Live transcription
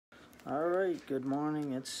Alright, good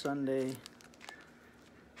morning. It's Sunday.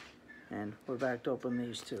 And we're back to open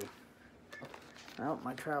these two. Well,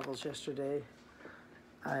 my travels yesterday,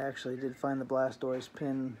 I actually did find the Blastoise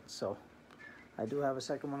pin, so I do have a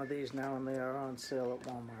second one of these now, and they are on sale at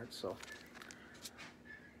Walmart, so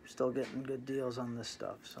still getting good deals on this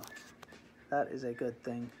stuff, so that is a good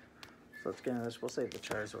thing. So let's get into this. We'll save the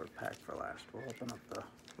Charizard pack for last. We'll open up the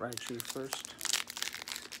Raichu first.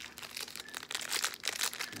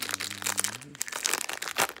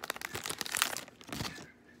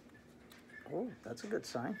 Oh, that's a good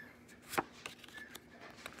sign. So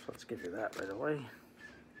let's give you that right away.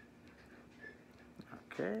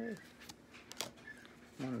 Okay.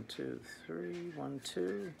 1, 2, 3, 1,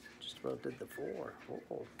 2. Just about did the 4. Oh.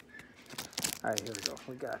 All right, here we go.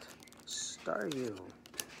 We got Staryu,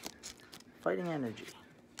 Fighting Energy,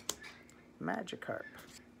 Magikarp,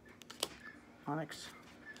 Onyx,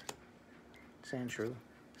 Sandshrew,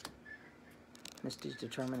 Misty's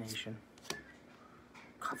Determination,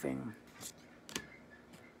 Coughing.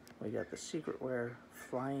 We got the Secret Rare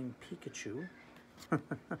Flying Pikachu. We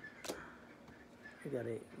got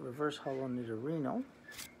a Reverse Holo Nidorino.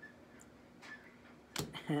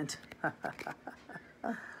 And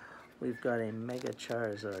we've got a Mega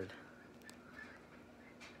Charizard.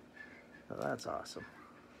 So that's awesome.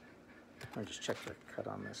 Let me just check the cut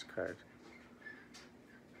on this card.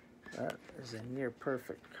 That is a near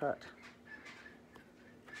perfect cut.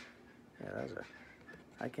 Yeah, that's a...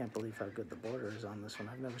 I can't believe how good the border is on this one.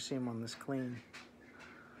 I've never seen one this clean.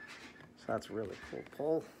 So that's really cool.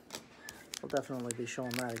 Pull. We'll definitely be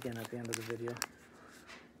showing that again at the end of the video.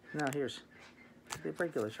 Now here's the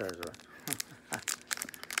regular Charizard.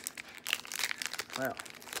 Well,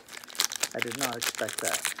 I did not expect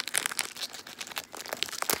that.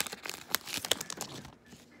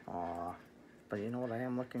 Aw, but you know what I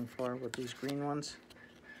am looking for with these green ones?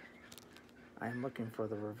 I am looking for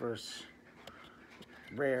the reverse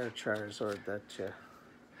rare Charizard that you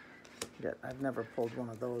get. I've never pulled one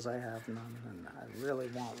of those. I have none, and I really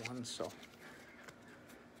want one, so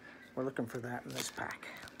we're looking for that in this pack.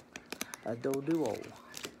 A Doduo,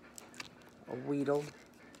 a Weedle,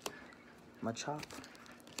 Machop,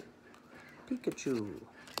 Pikachu,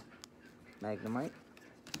 Magnemite,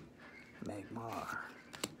 Magmar,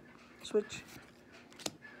 Switch,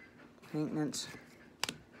 Maintenance.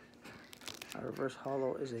 Our reverse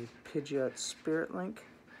holo is a Pidgeot Spirit Link,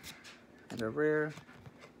 and a rare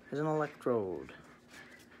is an Electrode.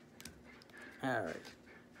 Alright,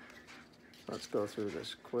 let's go through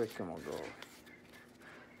this quick and we'll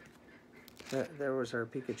go. There was our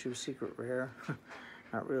Pikachu Secret Rare.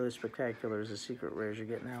 Not really as spectacular as the Secret Rares you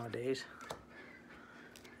get nowadays.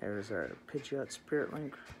 There's our Pidgeot Spirit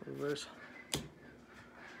Link reverse,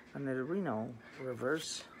 a Nidorino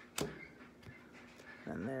reverse,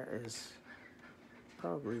 and there is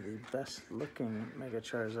probably the best looking Mega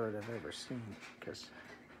Charizard I've ever seen, because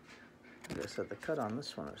like I said, the cut on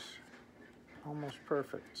this one is almost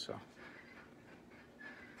perfect. So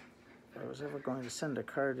if I was ever going to send a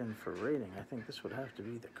card in for rating, I think this would have to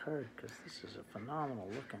be the card, because this is a phenomenal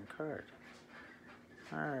looking card.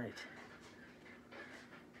 Alright,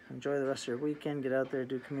 enjoy the rest of your weekend. Get out there,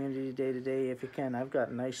 do community day to day if you can. I've got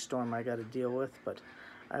an ice storm I got to deal with, but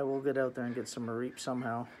I will get out there and get some reap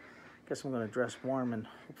somehow. Guess I'm going to dress warm and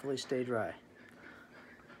hopefully stay dry.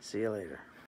 See you later.